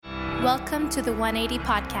Welcome to the 180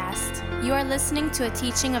 Podcast. You are listening to a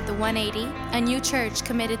teaching of the 180, a new church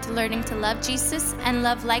committed to learning to love Jesus and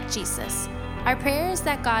love like Jesus. Our prayer is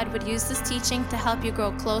that God would use this teaching to help you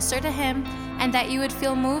grow closer to Him and that you would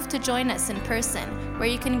feel moved to join us in person, where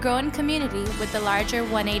you can grow in community with the larger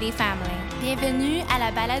 180 family. Bienvenue à la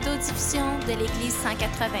balado-diffusion de l'Église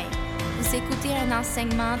 180. Vous écoutez un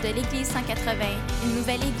enseignement de l'Église 180, une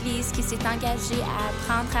nouvelle Église qui s'est engagée à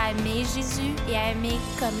apprendre à aimer Jésus et à aimer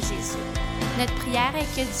comme Jésus. Notre prière est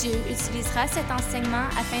que Dieu utilisera cet enseignement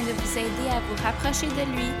afin de vous aider à vous rapprocher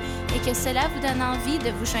de lui et que cela vous donne envie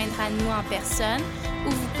de vous joindre à nous en personne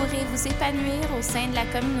où vous pourrez vous épanouir au sein de la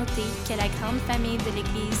communauté qu'est la grande famille de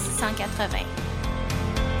l'Église 180.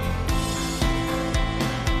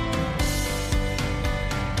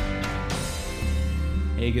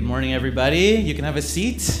 Hey, good morning, everybody. You can have a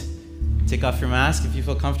seat. Take off your mask if you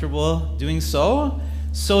feel comfortable doing so.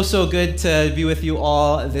 So good to be with you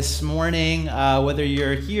all this morning, whether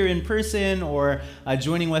you're here in person or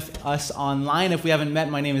joining with us online. If we haven't met,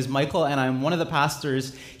 my name is Michael, and I'm one of the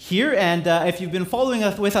pastors here. And if you've been following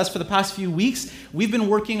with us for the past few weeks, we've been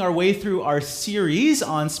working our way through our series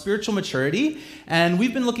on spiritual maturity. And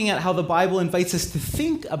we've been looking at how the Bible invites us to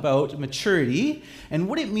think about maturity and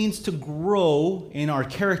what it means to grow in our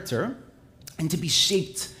character and to be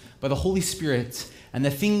shaped by the Holy Spirit and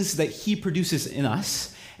the things that He produces in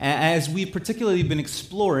us, as we've particularly been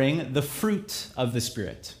exploring the fruit of the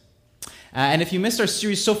Spirit. And if you missed our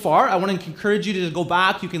series so far, I want to encourage you to go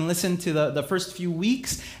back. You can listen to the first few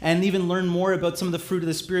weeks and even learn more about some of the fruit of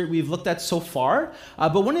the Spirit we've looked at so far.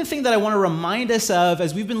 But one of the things that I want to remind us of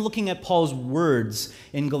as we've been looking at Paul's words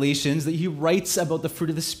in Galatians that he writes about the fruit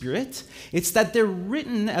of the Spirit, it's that they're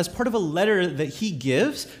written as part of a letter that he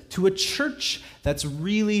gives to a church that's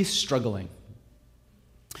really struggling.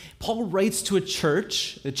 Paul writes to a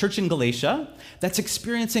church, the church in Galatia, that's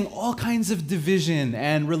experiencing all kinds of division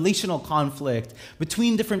and relational conflict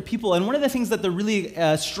between different people. And one of the things that they're really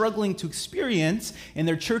struggling to experience in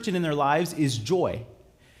their church and in their lives is joy.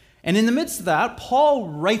 And in the midst of that, Paul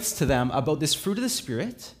writes to them about this fruit of the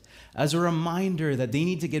Spirit as a reminder that they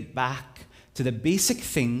need to get back to the basic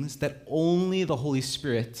things that only the Holy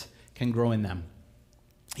Spirit can grow in them.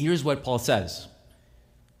 Here's what Paul says.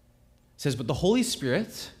 He says, but the Holy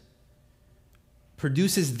Spirit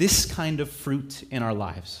produces this kind of fruit in our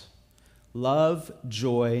lives: love,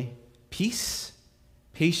 joy, peace,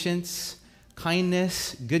 patience,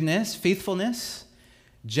 kindness, goodness, faithfulness,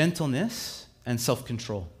 gentleness, and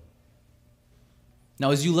self-control.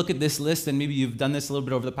 Now, as you look at this list, and maybe you've done this a little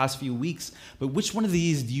bit over the past few weeks, but which one of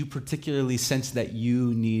these do you particularly sense that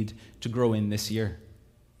you need to grow in this year?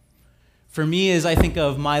 For me, as I think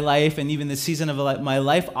of my life and even the season of my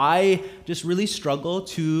life, I just really struggle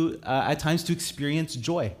at times to experience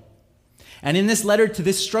joy. And in this letter to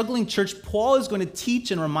this struggling church, Paul is going to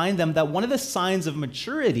teach and remind them that one of the signs of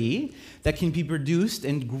maturity that can be produced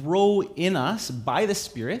and grow in us by the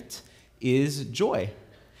Spirit is joy.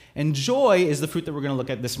 And joy is the fruit that we're going to look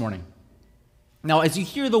at this morning. Now, as you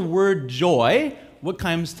hear the word joy, what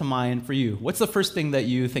comes to mind for you? What's the first thing that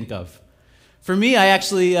you think of? For me, I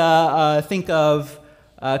actually think of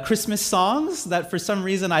Christmas songs that for some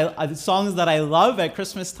reason, songs that I love at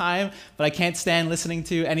Christmas time, but I can't stand listening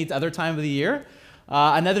to any other time of the year.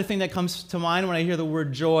 Another thing that comes to mind when I hear the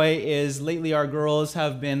word joy is lately our girls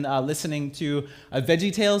have been listening to a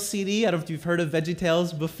VeggieTales CD. I don't know if you've heard of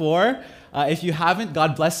VeggieTales before. If you haven't,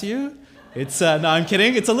 God bless you. It's no, I'm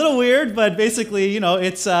kidding. It's a little weird, but basically,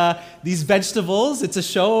 it's these vegetables. It's a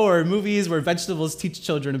show or movies where vegetables teach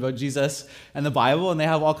children about Jesus and the Bible, and they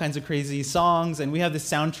have all kinds of crazy songs. And we have this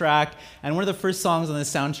soundtrack, and one of the first songs on the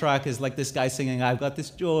soundtrack is like this guy singing, "I've got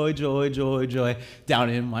this joy, joy, joy, joy down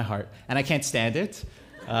in my heart," and I can't stand it.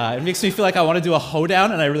 It makes me feel like I want to do a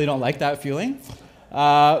hoedown, and I really don't like that feeling.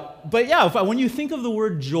 But yeah, when you think of the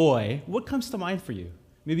word joy, what comes to mind for you?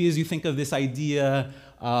 Maybe as you think of this idea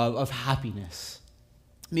of happiness.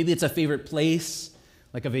 Maybe it's a favorite place,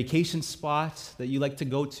 like a vacation spot that you like to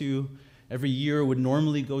go to every year, or would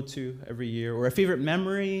normally go to every year, or a favorite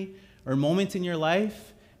memory or moment in your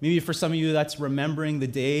life. Maybe for some of you, that's remembering the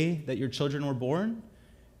day that your children were born.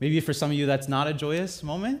 Maybe for some of you, that's not a joyous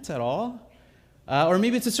moment at all. Or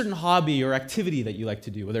maybe it's a certain hobby or activity that you like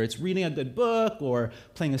to do, whether it's reading a good book or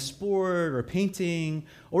playing a sport or painting,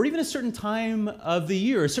 or even a certain time of the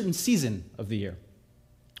year, a certain season of the year.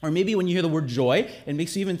 Or maybe when you hear the word joy, it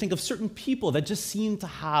makes you even think of certain people that just seem to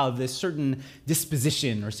have this certain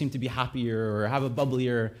disposition or seem to be happier or have a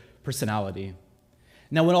bubblier personality.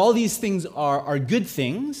 Now, when all these things are good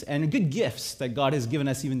things and good gifts that God has given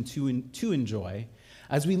us even to enjoy,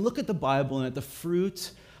 as we look at the Bible and at the fruit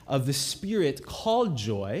of the Spirit called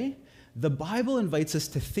joy, the Bible invites us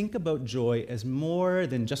to think about joy as more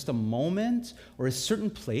than just a moment or a certain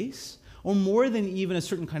place, or more than even a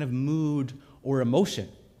certain kind of mood or emotion.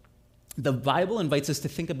 The Bible invites us to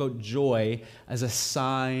think about joy as a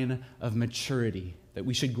sign of maturity that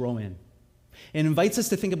we should grow in. It invites us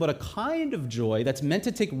to think about a kind of joy that's meant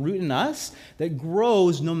to take root in us, that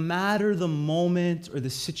grows no matter the moment or the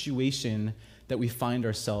situation that we find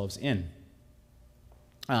ourselves in.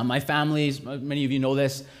 My family, many of you know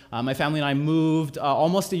this, my family and I moved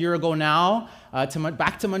almost a year ago now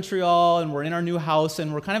back to Montreal, and we're in our new house,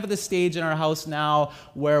 and we're kind of at the stage in our house now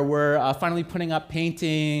where we're finally putting up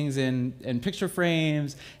paintings and picture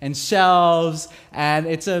frames and shelves, and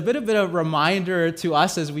it's a bit of a reminder to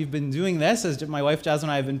us as we've been doing this, as my wife Jazz and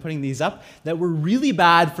I have been putting these up, that we're really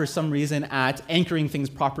bad for some reason at anchoring things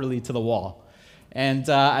properly to the wall. And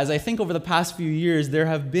as I think over the past few years, there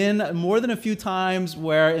have been more than a few times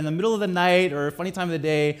where in the middle of the night or a funny time of the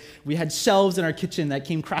day, we had shelves in our kitchen that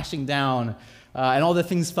came crashing down and all the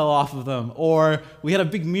things fell off of them. Or we had a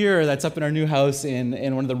big mirror that's up in our new house in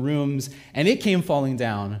one of the rooms, and it came falling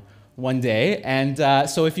down one day. And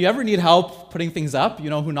so if you ever need help putting things up, you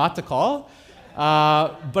know who not to call.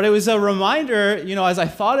 But it was a reminder, as I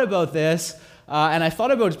thought about this, and I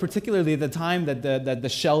thought about particularly the time that the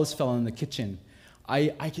shelves fell in the kitchen.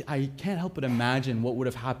 I can't help but imagine what would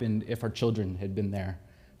have happened if our children had been there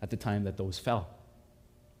at the time that those fell.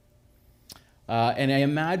 And I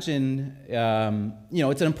imagine,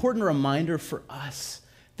 it's an important reminder for us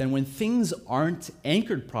that when things aren't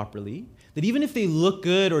anchored properly, that even if they look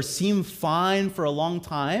good or seem fine for a long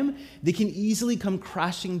time, they can easily come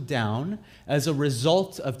crashing down as a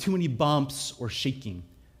result of too many bumps or shaking.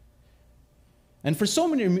 And for so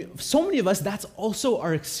many of us, that's also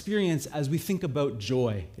our experience as we think about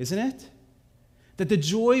joy, isn't it? That the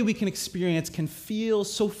joy we can experience can feel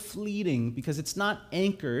so fleeting because it's not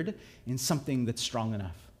anchored in something that's strong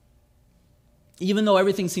enough. Even though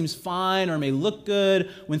everything seems fine or may look good,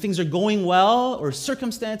 when things are going well or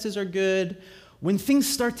circumstances are good, when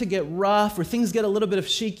things start to get rough or things get a little bit of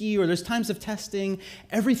shaky or there's times of testing,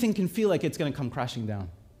 everything can feel like it's going to come crashing down.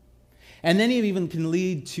 And then it even can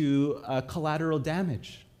lead to collateral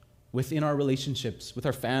damage within our relationships, with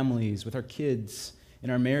our families, with our kids,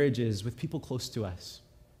 in our marriages, with people close to us.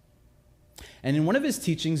 And in one of his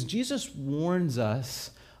teachings, Jesus warns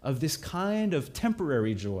us of this kind of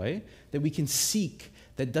temporary joy that we can seek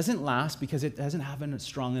that doesn't last because it doesn't have a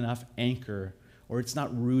strong enough anchor or it's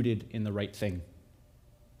not rooted in the right thing.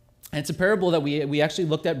 And it's a parable that we actually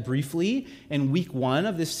looked at briefly in week 1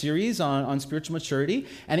 of this series on spiritual maturity.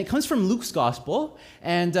 And it comes from Luke's gospel.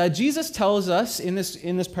 And Jesus tells us in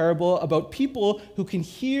this parable about people who can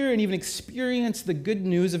hear and even experience the good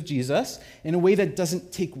news of Jesus in a way that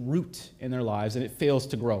doesn't take root in their lives and it fails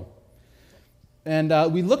to grow.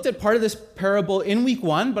 And we looked at part of this parable in week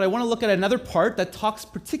 1, but I want to look at another part that talks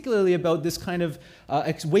particularly about this kind of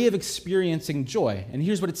way of experiencing joy. And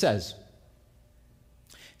here's what it says.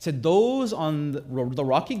 It said, those on the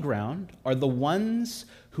rocky ground are the ones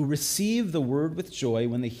who receive the word with joy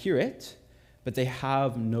when they hear it, but they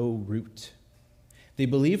have no root. They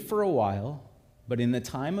believe for a while, but in the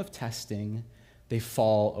time of testing, they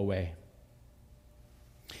fall away.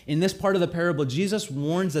 In this part of the parable, Jesus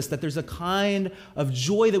warns us that there's a kind of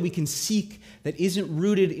joy that we can seek that isn't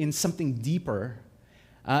rooted in something deeper.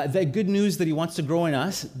 That good news that he wants to grow in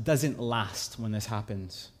us doesn't last when this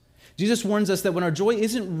happens. Jesus warns us that when our joy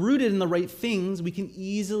isn't rooted in the right things, we can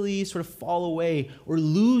easily sort of fall away or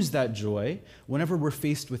lose that joy whenever we're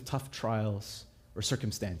faced with tough trials or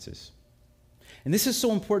circumstances. And this is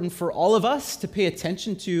so important for all of us to pay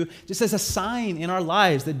attention to, just as a sign in our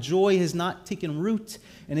lives that joy has not taken root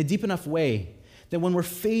in a deep enough way, that when we're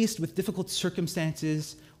faced with difficult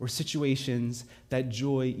circumstances or situations, that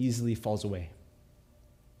joy easily falls away.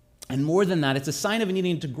 And more than that, it's a sign of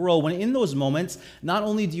needing to grow when in those moments, not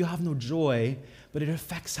only do you have no joy, but it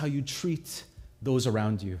affects how you treat those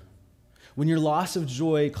around you. When your loss of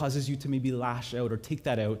joy causes you to maybe lash out or take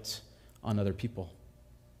that out on other people.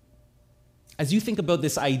 As you think about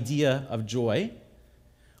this idea of joy,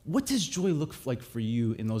 what does joy look like for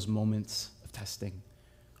you in those moments of testing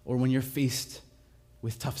or when you're faced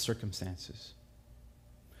with tough circumstances?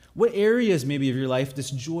 What areas maybe of your life does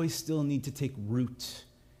joy still need to take root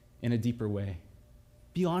in a deeper way?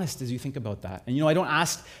 Be honest as you think about that. And I don't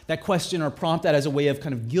ask that question or prompt that as a way of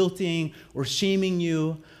kind of guilting or shaming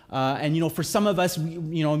you. And for some of us,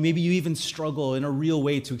 maybe you even struggle in a real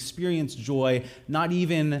way to experience joy, not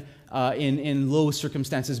even in low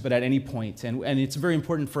circumstances, but at any point. And it's very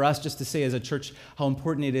important for us just to say as a church how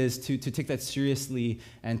important it is to take that seriously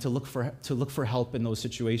and to look for help in those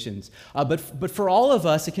situations. But for all of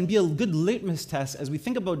us, it can be a good litmus test as we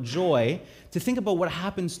think about joy, to think about what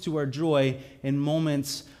happens to our joy in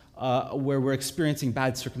moments where we're experiencing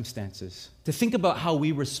bad circumstances, to think about how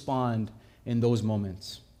we respond in those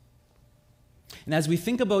moments. And as we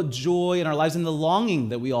think about joy in our lives and the longing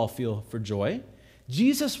that we all feel for joy,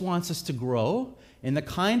 Jesus wants us to grow in the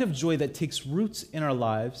kind of joy that takes roots in our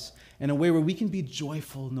lives in a way where we can be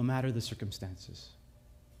joyful no matter the circumstances.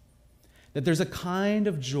 That there's a kind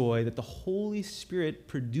of joy that the Holy Spirit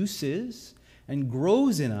produces and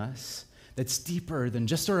grows in us that's deeper than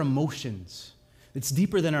just our emotions. It's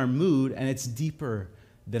deeper than our mood, and it's deeper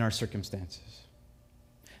than our circumstances.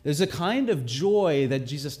 There's a kind of joy that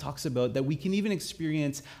Jesus talks about that we can even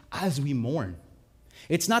experience as we mourn.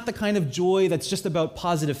 It's not the kind of joy that's just about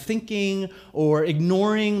positive thinking or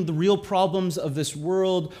ignoring the real problems of this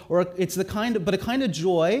world, or it's a kind of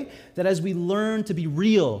joy that as we learn to be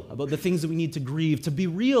real about the things that we need to grieve, to be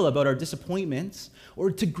real about our disappointments, or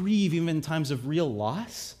to grieve even in times of real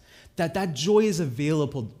loss, that joy is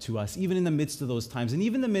available to us even in the midst of those times and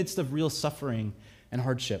even in the midst of real suffering and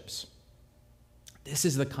hardships. This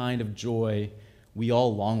is the kind of joy we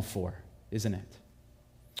all long for, isn't it?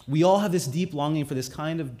 We all have this deep longing for this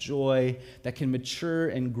kind of joy that can mature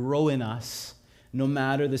and grow in us no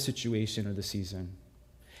matter the situation or the season.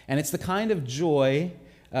 And it's the kind of joy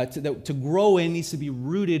to grow in needs to be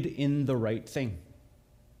rooted in the right thing.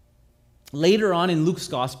 Later on in Luke's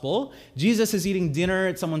gospel, Jesus is eating dinner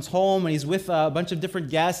at someone's home, and he's with a bunch of different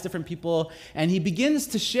guests, different people, and he begins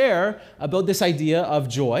to share about this idea of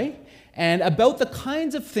joy and about the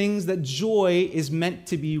kinds of things that joy is meant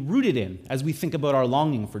to be rooted in as we think about our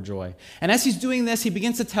longing for joy. And as he's doing this, he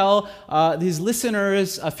begins to tell his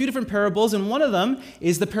listeners a few different parables, and one of them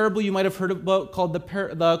is the parable you might have heard about called the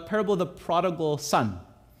parable of the prodigal son.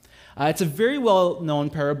 It's a very well-known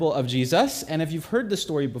parable of Jesus, and if you've heard the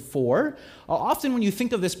story before, often when you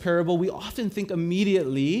think of this parable, we often think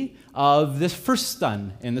immediately of this first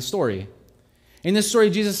son in the story. In this story,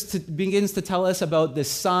 Jesus begins to tell us about this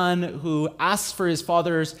son who asks for his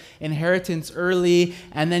father's inheritance early,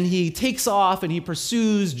 and then he takes off and he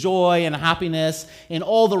pursues joy and happiness in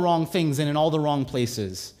all the wrong things and in all the wrong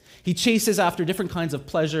places. He chases after different kinds of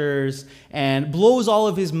pleasures and blows all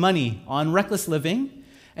of his money on reckless living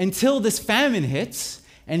until this famine hits,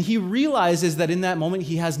 and he realizes that in that moment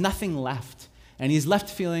he has nothing left, and he's left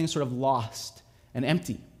feeling sort of lost and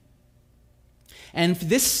empty. And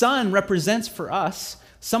this son represents for us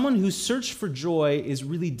someone whose search for joy is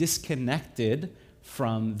really disconnected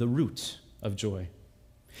from the root of joy.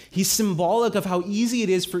 He's symbolic of how easy it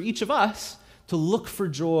is for each of us to look for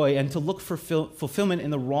joy and to look for fulfillment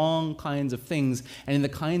in the wrong kinds of things and in the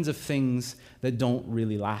kinds of things that don't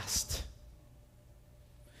really last.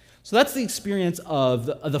 So that's the experience of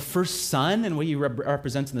the first son and what he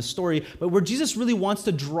represents in the story. But where Jesus really wants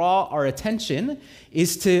to draw our attention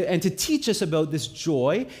is to teach us about this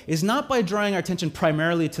joy is not by drawing our attention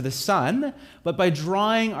primarily to the son, but by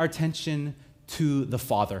drawing our attention to the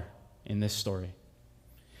father in this story.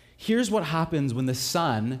 Here's what happens when the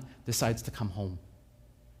son decides to come home.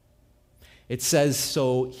 It says,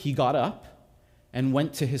 so he got up and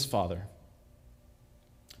went to his father.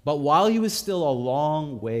 But while he was still a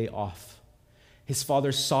long way off, his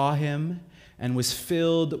father saw him and was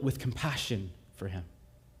filled with compassion for him.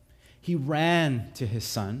 He ran to his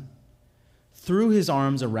son, threw his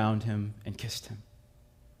arms around him, and kissed him.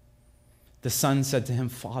 The son said to him,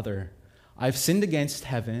 Father, I've sinned against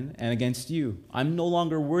heaven and against you. I'm no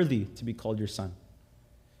longer worthy to be called your son.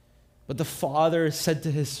 But the father said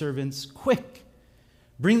to his servants, Quick,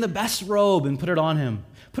 bring the best robe and put it on him.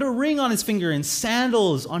 Put a ring on his finger and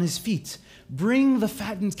sandals on his feet. Bring the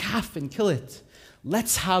fattened calf and kill it.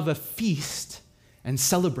 Let's have a feast and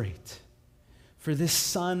celebrate. For this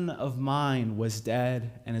son of mine was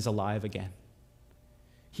dead and is alive again.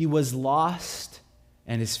 He was lost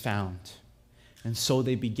and is found. And so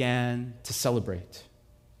they began to celebrate.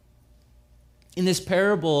 In this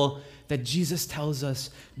parable that Jesus tells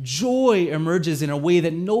us, joy emerges in a way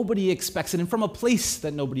that nobody expects and from a place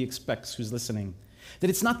that nobody expects who's listening. That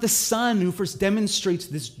it's not the son who first demonstrates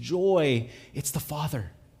this joy, it's the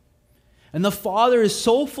father. And the father is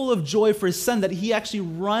so full of joy for his son that he actually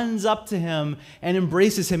runs up to him and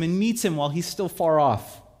embraces him and meets him while he's still far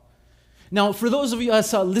off. Now, for those of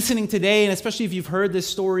us listening today, and especially if you've heard this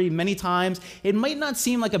story many times, it might not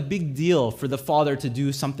seem like a big deal for the father to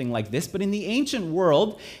do something like this, but in the ancient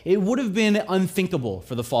world, it would have been unthinkable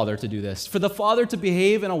for the father to do this. For the father to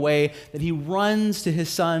behave in a way that he runs to his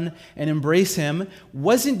son and embrace him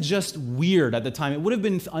wasn't just weird at the time. It would have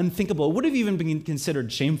been unthinkable. It would have even been considered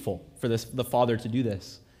shameful for the father to do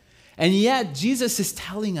this. And yet, Jesus is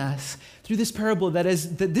telling us through this parable that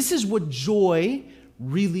this is what joy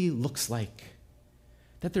really looks like.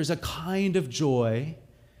 That there's a kind of joy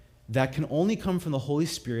that can only come from the Holy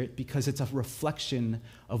Spirit because it's a reflection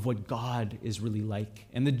of what God is really like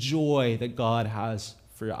and the joy that God has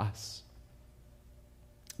for us.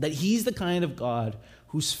 That He's the kind of God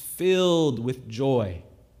who's filled with joy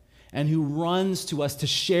and who runs to us to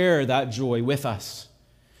share that joy with us.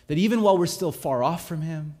 That even while we're still far off from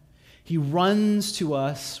Him, He runs to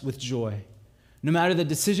us with joy. No matter the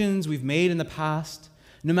decisions we've made in the past,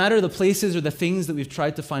 no matter the places or the things that we've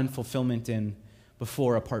tried to find fulfillment in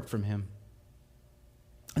before apart from Him.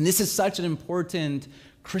 And this is such an important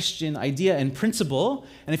Christian idea and principle.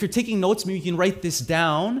 And if you're taking notes, maybe you can write this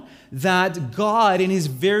down, that God in His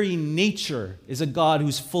very nature is a God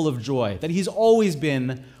who's full of joy, that He's always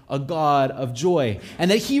been a God of joy,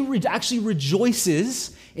 and that He actually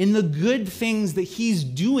rejoices in the good things that He's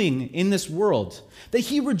doing in this world, that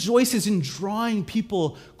He rejoices in drawing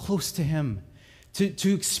people close to Him,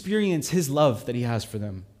 to experience His love that He has for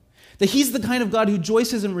them. That He's the kind of God who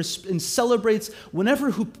rejoices and celebrates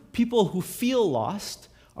whenever people who feel lost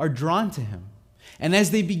are drawn to Him. And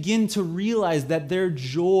as they begin to realize that their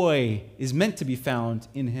joy is meant to be found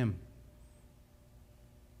in Him.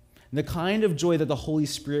 The kind of joy that the Holy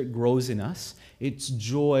Spirit grows in us, it's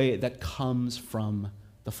joy that comes from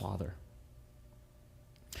the Father.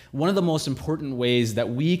 One of the most important ways that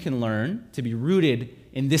we can learn to be rooted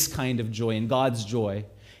in this kind of joy, in God's joy,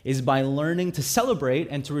 is by learning to celebrate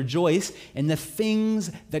and to rejoice in the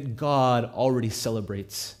things that God already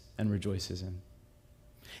celebrates and rejoices in.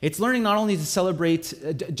 It's learning not only to celebrate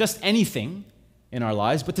just anything in our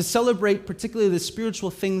lives, but to celebrate particularly the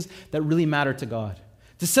spiritual things that really matter to God.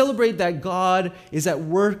 To celebrate that God is at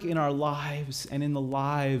work in our lives and in the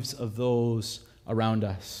lives of those around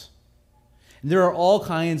us. And there are all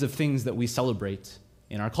kinds of things that we celebrate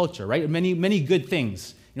in our culture, right? Many, many good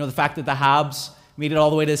things. You know, the fact that the Habs made it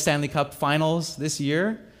all the way to the Stanley Cup finals this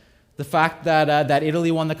year. The fact that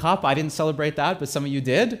Italy won the cup. I didn't celebrate that, but some of you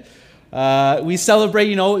did. We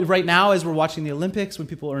celebrate, right now as we're watching the Olympics when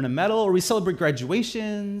people earn a medal, or we celebrate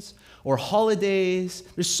graduations or holidays.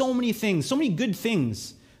 There's so many things, so many good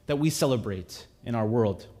things that we celebrate in our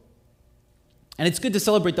world. And it's good to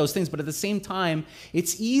celebrate those things, but at the same time,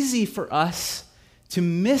 it's easy for us to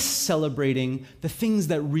miss celebrating the things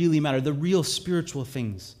that really matter, the real spiritual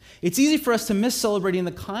things. It's easy for us to miss celebrating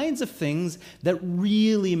the kinds of things that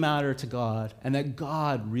really matter to God and that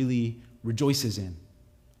God really rejoices in.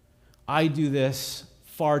 I do this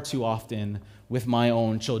far too often with my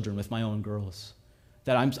own children, with my own girls,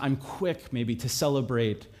 that I'm quick maybe to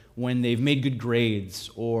celebrate when they've made good grades,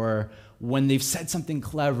 or when they've said something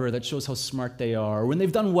clever that shows how smart they are, or when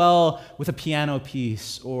they've done well with a piano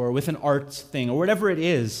piece or with an art thing or whatever it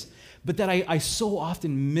is, but that I so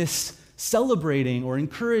often miss celebrating or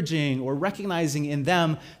encouraging or recognizing in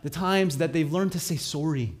them the times that they've learned to say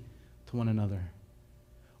sorry to one another,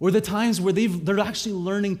 or the times where they're actually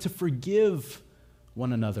learning to forgive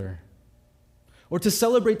one another, or to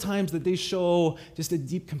celebrate times that they show just a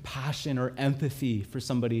deep compassion or empathy for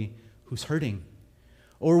somebody who's hurting,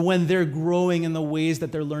 or when they're growing in the ways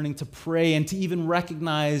that they're learning to pray and to even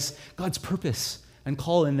recognize God's purpose and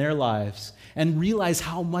call in their lives and realize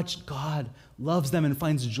how much God loves them and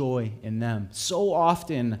finds joy in them. So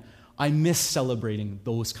often, I miss celebrating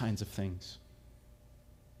those kinds of things.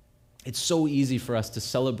 It's so easy for us to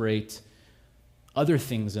celebrate other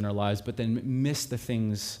things in our lives, but then miss the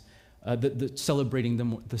things,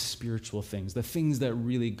 celebrating the spiritual things, the things that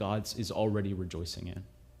really God is already rejoicing in.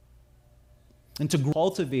 And to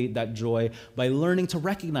cultivate that joy by learning to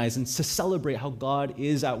recognize and to celebrate how God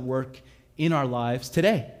is at work in our lives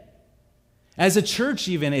today. As a church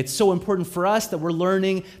even, it's so important for us that we're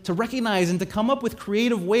learning to recognize and to come up with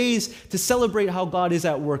creative ways to celebrate how God is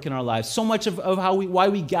at work in our lives. So much of why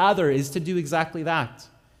we gather is to do exactly that.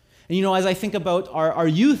 And as I think about our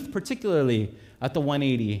youth, particularly at the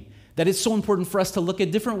 180, that it's so important for us to look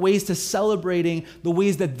at different ways to celebrating the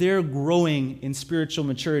ways that they're growing in spiritual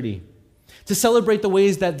maturity. To celebrate the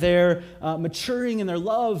ways that they're maturing in their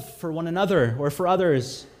love for one another or for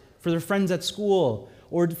others, for their friends at school,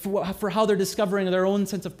 or for how they're discovering their own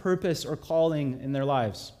sense of purpose or calling in their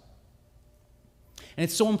lives. And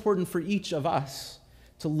it's so important for each of us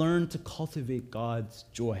to learn to cultivate God's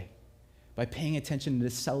joy by paying attention to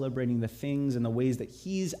celebrating the things and the ways that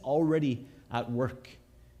he's already at work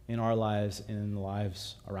in our lives and in the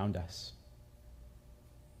lives around us.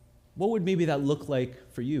 What would maybe that look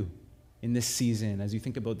like for you in this season as you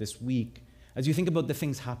think about this week, as you think about the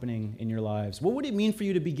things happening in your lives? What would it mean for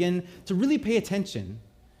you to begin to really pay attention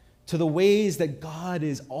to the ways that God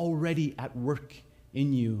is already at work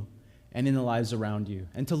in you and in the lives around you,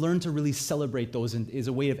 and to learn to really celebrate those is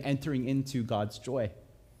a way of entering into God's joy?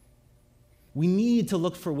 We need to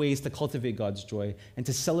look for ways to cultivate God's joy and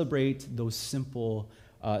to celebrate those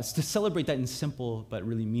to celebrate that in simple but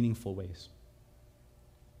really meaningful ways.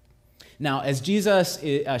 Now, as Jesus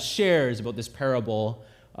shares about this parable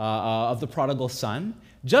of the prodigal son,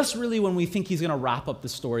 just really when we think he's going to wrap up the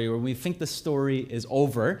story, or when we think the story is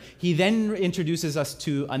over, he then introduces us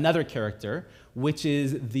to another character, which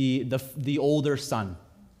is the older son.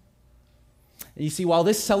 You see, while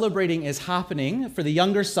this celebrating is happening for the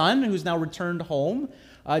younger son who's now returned home,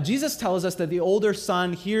 Jesus tells us that the older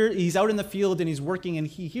son he's out in the field and he's working, and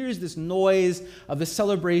he hears this noise of the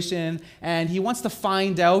celebration, and he wants to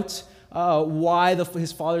find out why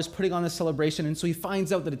his father's putting on the celebration, and so he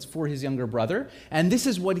finds out that it's for his younger brother. And this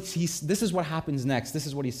is what happens next. This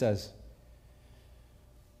is what he says.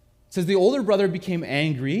 It says, the older brother became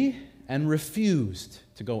angry and refused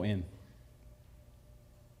to go in.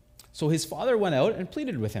 So his father went out and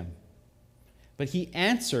pleaded with him. But he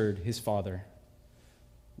answered his father,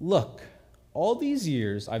 "Look, all these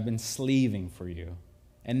years I've been slaving for you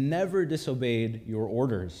and never disobeyed your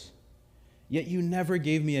orders. Yet you never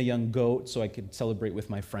gave me a young goat so I could celebrate with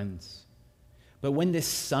my friends. But when this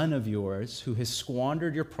son of yours, who has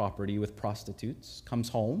squandered your property with prostitutes, comes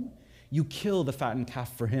home, you kill the fattened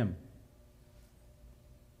calf for him."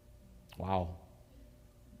 Wow,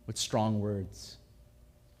 what strong words.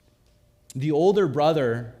 The older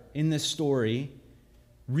brother in this story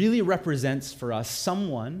really represents for us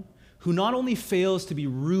someone who not only fails to be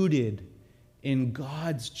rooted in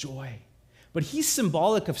God's joy, but he's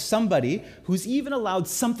symbolic of somebody who's even allowed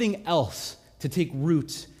something else to take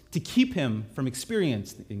root to keep him from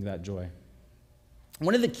experiencing that joy.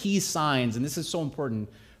 One of the key signs, and this is so important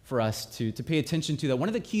for us to pay attention to, that one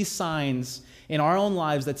of the key signs in our own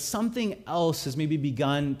lives that something else has maybe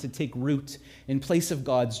begun to take root in place of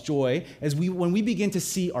God's joy is when we begin to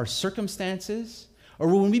see our circumstances, or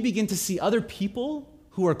when we begin to see other people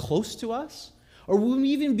who are close to us, or when we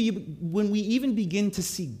even begin to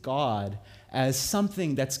see God as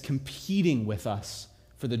something that's competing with us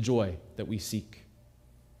for the joy that we seek.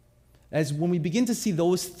 As when we begin to see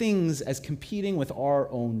those things as competing with our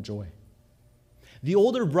own joy. The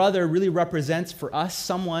older brother really represents for us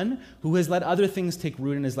someone who has let other things take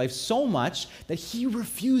root in his life so much that he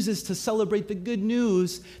refuses to celebrate the good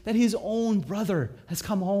news that his own brother has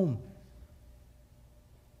come home.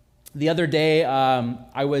 The other day,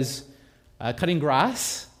 I was cutting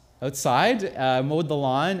grass outside, mowed the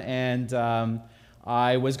lawn, and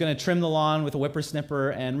I was going to trim the lawn with a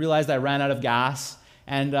whippersnipper and realized I ran out of gas.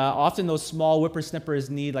 And often those small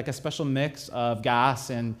whippersnippers need like a special mix of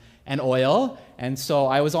gas and oil. And so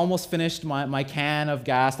I was almost finished my can of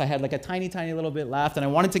gas. I had like a tiny, tiny little bit left, and I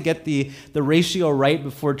wanted to get the ratio right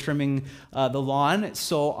before trimming the lawn.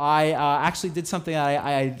 So I actually did something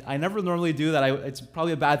I never normally do, it's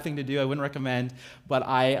probably a bad thing to do, I wouldn't recommend, but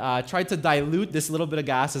I tried to dilute this little bit of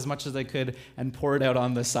gas as much as I could and pour it out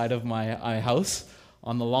on the side of my house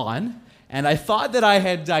on the lawn. And I thought that I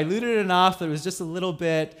had diluted it enough, that it was just a little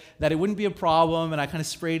bit, that it wouldn't be a problem, and I kind of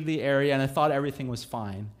sprayed the area, and I thought everything was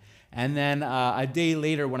fine. And then a day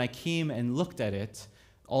later, when I came and looked at it,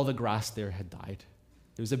 all the grass there had died.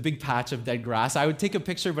 There was a big patch of dead grass. I would take a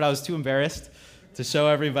picture, but I was too embarrassed to show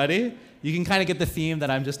everybody. You can kind of get the theme that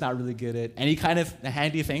I'm just not really good at any kind of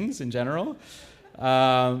handy things in general.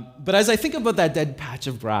 But as I think about that dead patch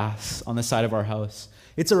of grass on the side of our house,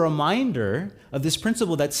 it's a reminder of this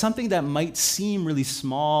principle that something that might seem really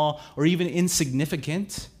small or even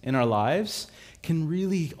insignificant in our lives can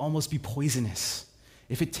really almost be poisonous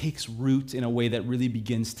if it takes root in a way that really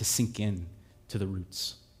begins to sink in to the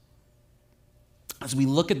roots. As we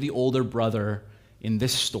look at the older brother in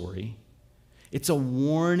this story, it's a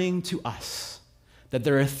warning to us that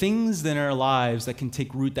there are things in our lives that can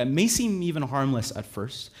take root that may seem even harmless at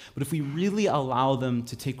first, but if we really allow them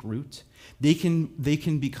to take root, they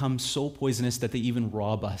can become so poisonous that they even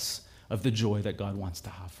rob us of the joy that God wants to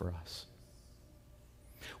have for us.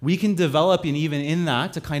 We can develop, and even in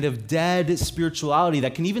that, a kind of dead spirituality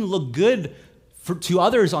that can even look good to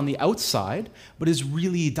others on the outside, but is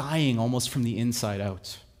really dying almost from the inside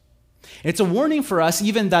out. It's a warning for us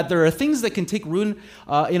even that there are things that can take root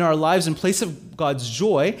in our lives in place of God's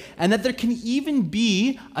joy, and that there can even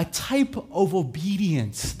be a type of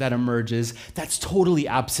obedience that emerges that's totally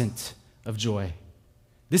absent of joy.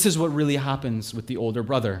 This is what really happens with the older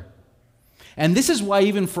brother. And this is why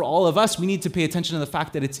even for all of us, we need to pay attention to the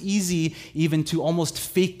fact that it's easy even to almost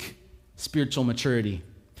fake spiritual maturity.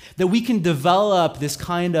 That we can develop this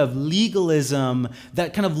kind of legalism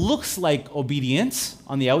that kind of looks like obedience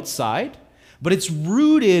on the outside, but it's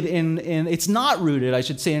rooted it's not rooted, I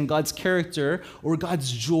should say, in God's character or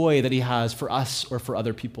God's joy that he has for us or for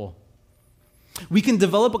other people. We can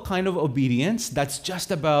develop a kind of obedience that's just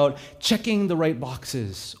about checking the right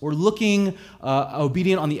boxes or looking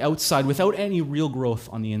obedient on the outside without any real growth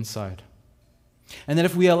on the inside. And then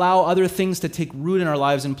if we allow other things to take root in our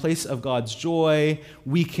lives in place of God's joy,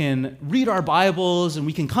 we can read our Bibles and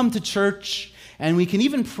we can come to church and we can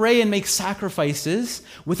even pray and make sacrifices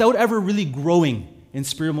without ever really growing in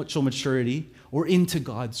spiritual maturity or into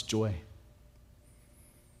God's joy.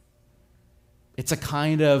 It's a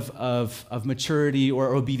kind of maturity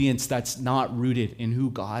or obedience that's not rooted in who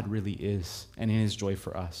God really is and in his joy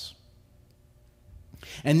for us.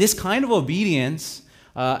 And this kind of obedience,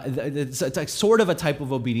 it's a sort of a type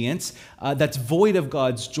of obedience that's void of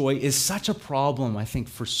God's joy, is such a problem, I think,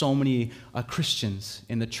 for so many Christians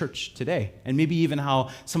in the church today, and maybe even how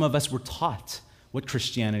some of us were taught what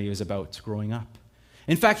Christianity is about growing up.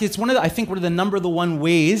 In fact, it's one of the number one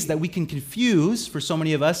ways that we can confuse, for so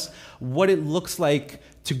many of us, what it looks like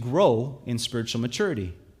to grow in spiritual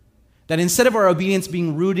maturity. That instead of our obedience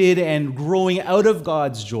being rooted and growing out of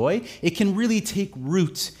God's joy, it can really take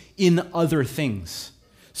root in other things.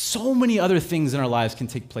 So many other things in our lives can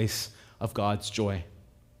take place of God's joy.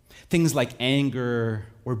 Things like anger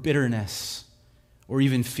or bitterness or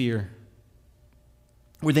even fear.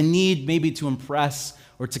 Or the need maybe to impress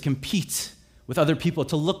or to compete with other people,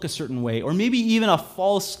 to look a certain way. Or maybe even a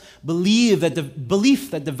false belief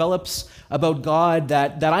that develops about God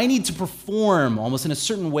that I need to perform almost in a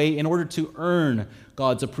certain way in order to earn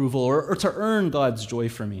God's approval or to earn God's joy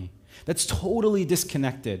for me. That's totally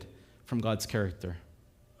disconnected from God's character.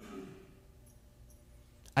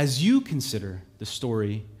 As you consider the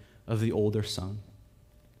story of the older son,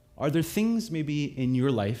 are there things maybe in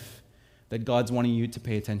your life that God's wanting you to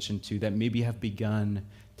pay attention to that maybe have begun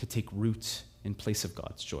to take root in place of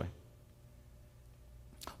God's joy?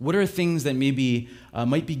 What are things that maybe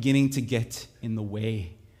might be beginning to get in the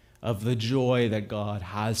way of the joy that God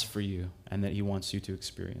has for you and that he wants you to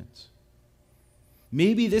experience?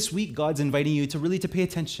 Maybe this week God's inviting you to really to pay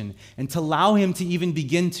attention and to allow him to even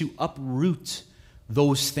begin to uproot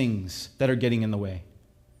those things that are getting in the way.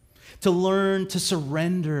 To learn to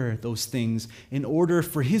surrender those things in order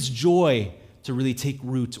for his joy to really take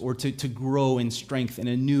root or to grow in strength in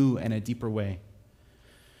a new and a deeper way.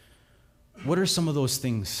 What are some of those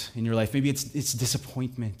things in your life? Maybe it's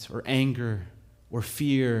disappointment or anger or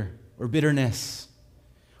fear or bitterness.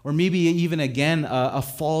 Or maybe even, again, a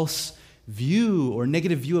false view or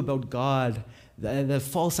negative view about God, the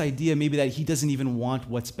false idea maybe that he doesn't even want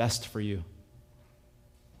what's best for you.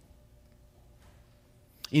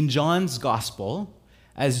 In John's gospel,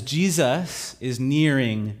 as Jesus is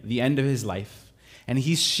nearing the end of his life, and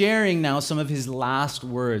he's sharing now some of his last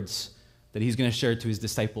words that he's going to share to his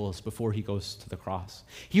disciples before he goes to the cross,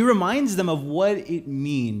 he reminds them of what it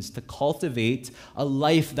means to cultivate a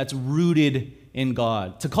life that's rooted in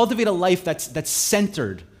God, to cultivate a life that's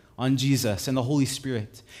centered on Jesus and the Holy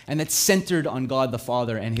Spirit, and that's centered on God the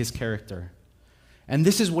Father and his character. And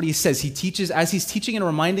this is what he says. He teaches, as he's teaching and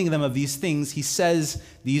reminding them of these things, he says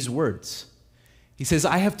these words. He says,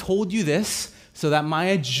 I have told you this so that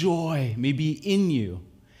my joy may be in you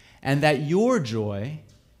and that your joy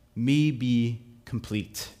may be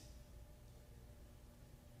complete.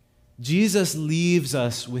 Jesus leaves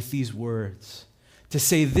us with these words to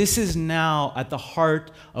say this is now at the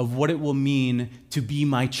heart of what it will mean to be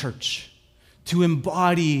my church, to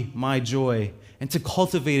embody my joy, and to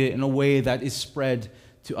cultivate it in a way that is spread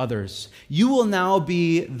to others. You will now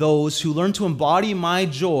be those who learn to embody my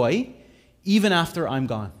joy even after I'm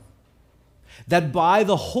gone. That by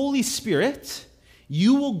the Holy Spirit,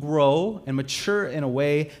 you will grow and mature in a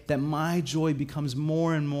way that my joy becomes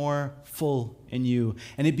more and more full in you,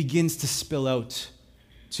 and it begins to spill out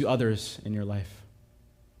to others in your life.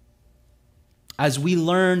 As we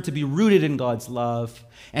learn to be rooted in God's love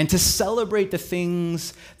and to celebrate the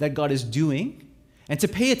things that God is doing, and to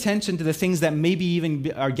pay attention to the things that maybe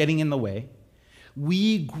even are getting in the way,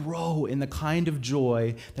 we grow in the kind of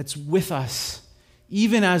joy that's with us,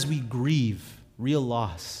 even as we grieve real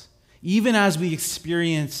loss, even as we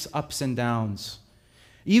experience ups and downs.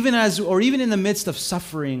 even in the midst of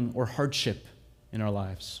suffering or hardship in our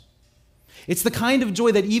lives. It's the kind of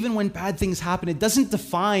joy that even when bad things happen, it doesn't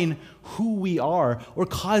define who we are or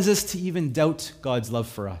cause us to even doubt God's love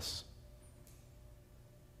for us.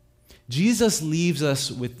 Jesus leaves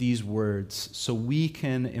us with these words so we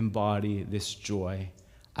can embody this joy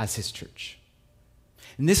as his church.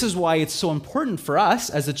 And this is why it's so important for us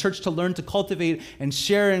as a church to learn to cultivate and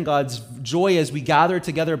share in God's joy as we gather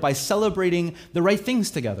together by celebrating the right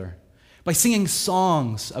things together, by singing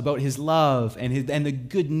songs about his love and the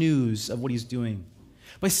good news of what he's doing,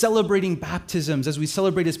 by celebrating baptisms as we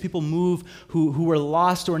celebrate as people move who were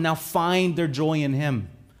lost or now find their joy in him,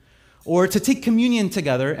 or to take communion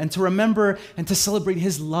together and to remember and to celebrate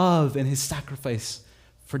his love and his sacrifice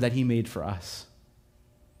that he made for us.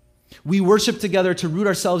 We worship together to root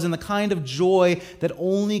ourselves in the kind of joy that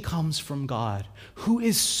only comes from God, who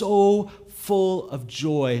is so full of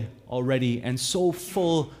joy already and so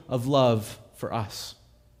full of love for us.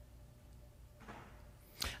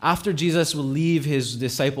 After Jesus will leave his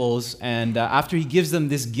disciples and after he gives them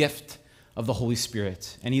this gift of the Holy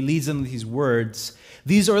Spirit and he leads them with these words,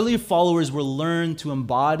 these early followers will learn to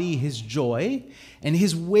embody his joy and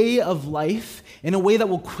his way of life in a way that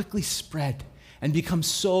will quickly spread and become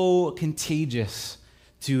so contagious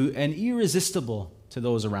and irresistible to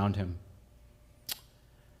those around him.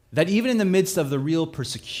 That even in the midst of the real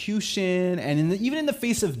persecution and even in the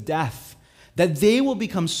face of death, that they will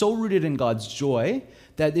become so rooted in God's joy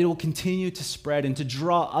that it will continue to spread and to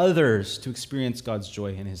draw others to experience God's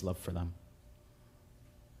joy and his love for them.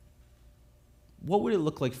 What would it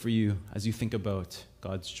look like for you as you think about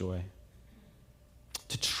God's joy?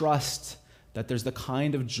 To trust that there's the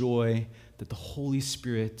kind of joy that the Holy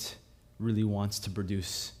Spirit really wants to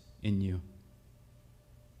produce in you.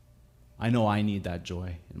 I know I need that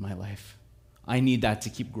joy in my life. I need that to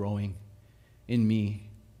keep growing in me,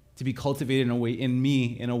 to be cultivated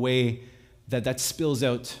in a way that spills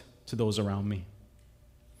out to those around me.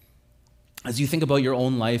 As you think about your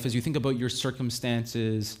own life, as you think about your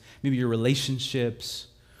circumstances, maybe your relationships,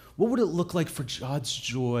 what would it look like for God's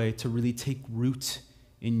joy to really take root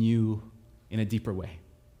in you in a deeper way?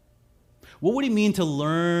 What would it mean to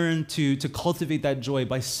learn to cultivate that joy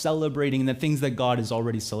by celebrating the things that God is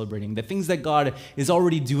already celebrating, the things that God is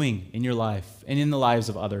already doing in your life and in the lives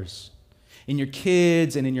of others, in your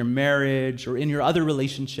kids and in your marriage or in your other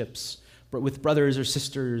relationships with brothers or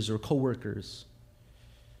sisters or coworkers?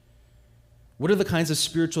 What are the kinds of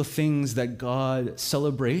spiritual things that God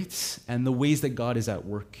celebrates and the ways that God is at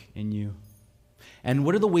work in you? And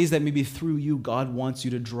what are the ways that maybe through you God wants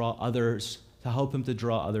you to draw others, to help him to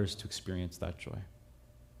draw others to experience that joy?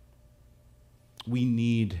 We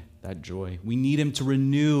need that joy. We need him to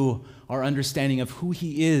renew our understanding of who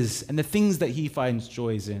he is and the things that he finds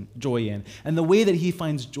joy in, and the way that he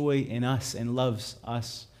finds joy in us and loves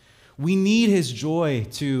us. We need his joy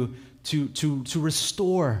to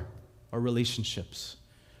restore our relationships,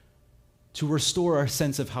 to restore our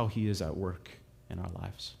sense of how he is at work in our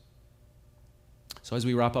lives. So as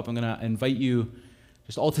we wrap up, I'm going to invite you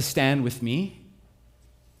just all to stand with me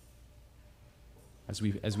as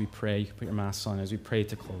we pray. You can put your masks on as we pray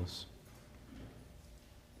to close.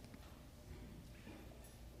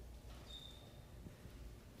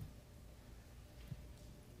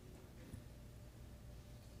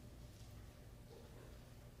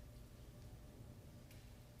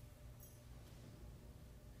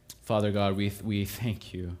 Father God, we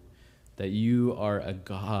thank you that you are a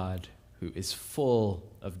God who is full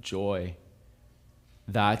of joy,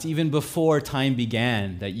 that even before time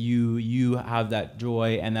began, that you have that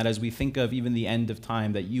joy, and that as we think of even the end of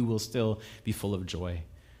time, that you will still be full of joy,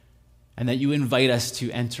 and that you invite us to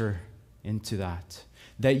enter into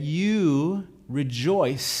that you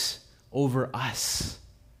rejoice over us.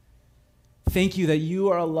 Thank you that you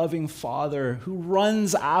are a loving Father who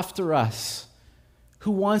runs after us, who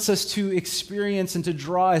wants us to experience and to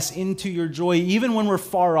draw us into your joy, even when we're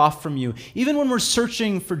far off from you, even when we're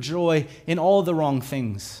searching for joy in all the wrong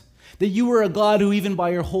things. That you are a God who, even by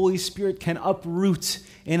your Holy Spirit, can uproot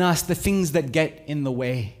in us the things that get in the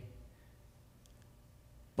way.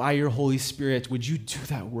 By your Holy Spirit, would you do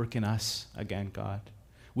that work in us again, God?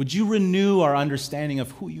 Would you renew our understanding of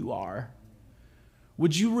who you are?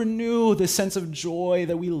 Would you renew the sense of joy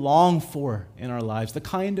that we long for in our lives, the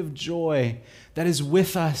kind of joy that is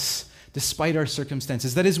with us despite our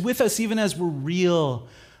circumstances, that is with us even as we're real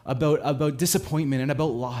about disappointment and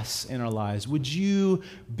about loss in our lives? Would you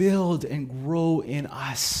build and grow in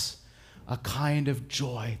us a kind of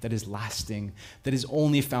joy that is lasting, that is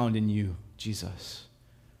only found in you, Jesus,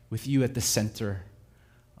 with you at the center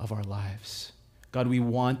of our lives? God, we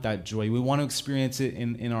want that joy. We want to experience it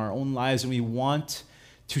in our own lives, and we want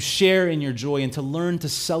to share in your joy and to learn to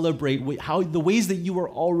celebrate the ways that you are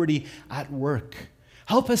already at work.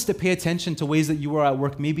 Help us to pay attention to ways that you are at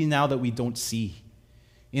work, maybe now that we don't see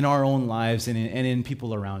in our own lives and in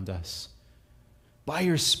people around us. By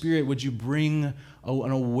your Spirit, would you bring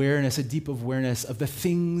an awareness, a deep awareness of the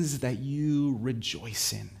things that you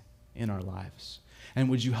rejoice in our lives? And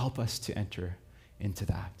would you help us to enter into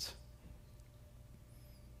that?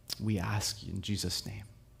 We ask in Jesus' name.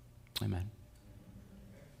 Amen.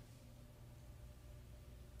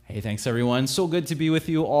 Hey, thanks everyone. So good to be with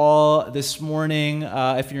you all this morning.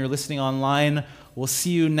 If you're listening online, we'll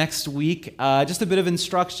see you next week. Just a bit of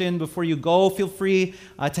instruction before you go. Feel free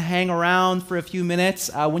to hang around for a few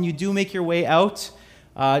minutes. When you do make your way out,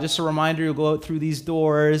 just a reminder, you'll go out through these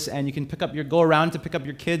doors and you can go around to pick up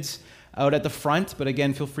your kids out at the front. But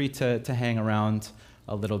again, feel free to hang around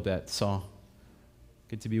a little bit. So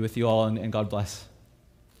good to be with you all, and God bless.